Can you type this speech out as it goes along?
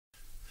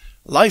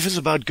Life is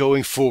about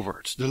going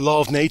forward. The law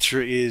of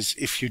nature is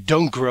if you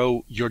don't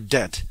grow, you're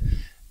dead.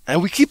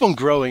 And we keep on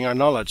growing our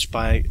knowledge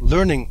by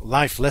learning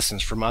life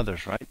lessons from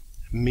others, right?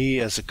 Me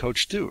as a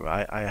coach too.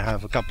 I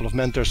have a couple of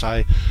mentors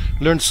I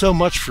learned so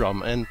much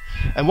from. And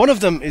one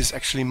of them is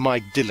actually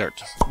Mike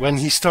Dillard. When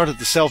he started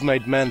the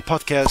Selfmade Man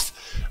podcast,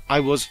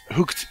 I was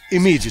hooked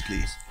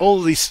immediately.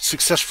 All these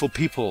successful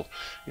people,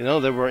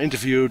 that were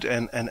interviewed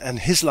and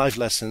his life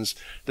lessons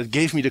that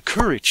gave me the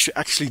courage to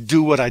actually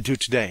do what I do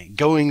today,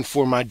 going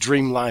for my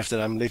dream life that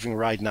I'm living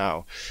right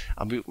now.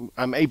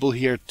 I'm able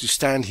here to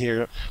stand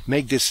here,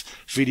 make this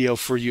video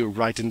for you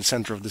right in the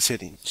center of the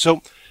city.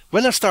 So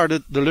when I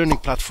started the learning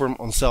platform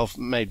on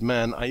Self-Made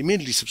Man, I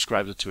immediately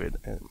subscribed to it.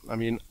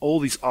 All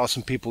these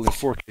awesome people in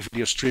 4K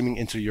video streaming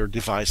into your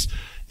device,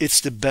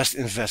 it's the best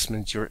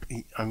investment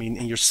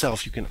in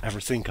yourself you can ever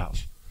think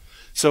of.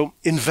 So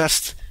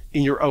invest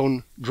in your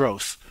own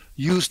growth.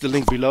 Use the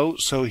link below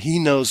so he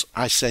knows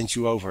I sent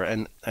you over,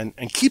 and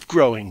keep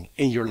growing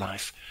in your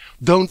life.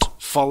 Don't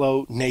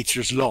follow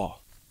nature's law.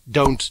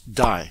 Don't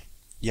die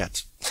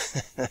yet.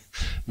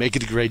 Make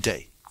it a great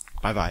day.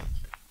 Bye bye.